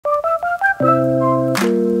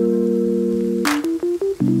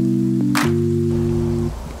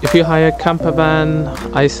If you hire camper van,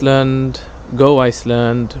 Iceland, Go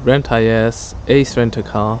Iceland, Rent IS, Ace Rent a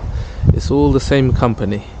Car, it's all the same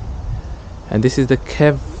company. And this is the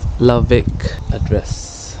Reykjavík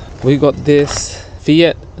address. We got this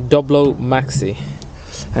Fiat Doblo Maxi,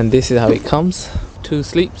 and this is how it comes. 2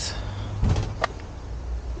 sleeps.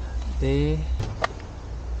 There.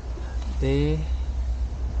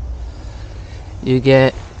 You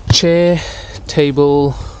get chair,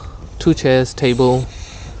 table, 2 chairs, table,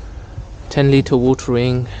 10-litre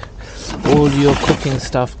watering, all your cooking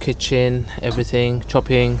stuff, kitchen, everything,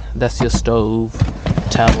 chopping, that's your stove,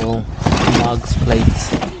 towel, mugs,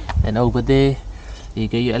 plates, and over there you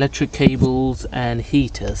get your electric cables and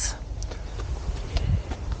heaters.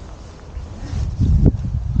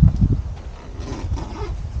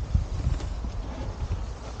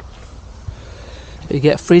 You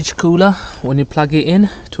get fridge cooler. When you plug it in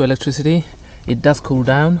to electricity, it does cool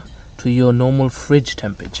down to your normal fridge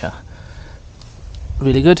temperature.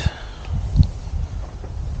 Really good.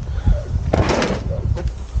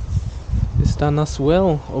 It's done us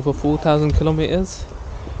well, over 4,000 kilometers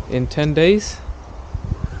in 10 days.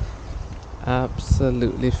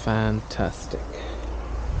 Absolutely fantastic.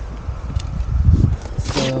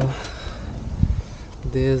 So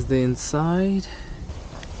there's the inside.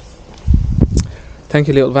 Thank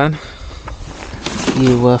you, little van.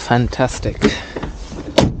 You were fantastic.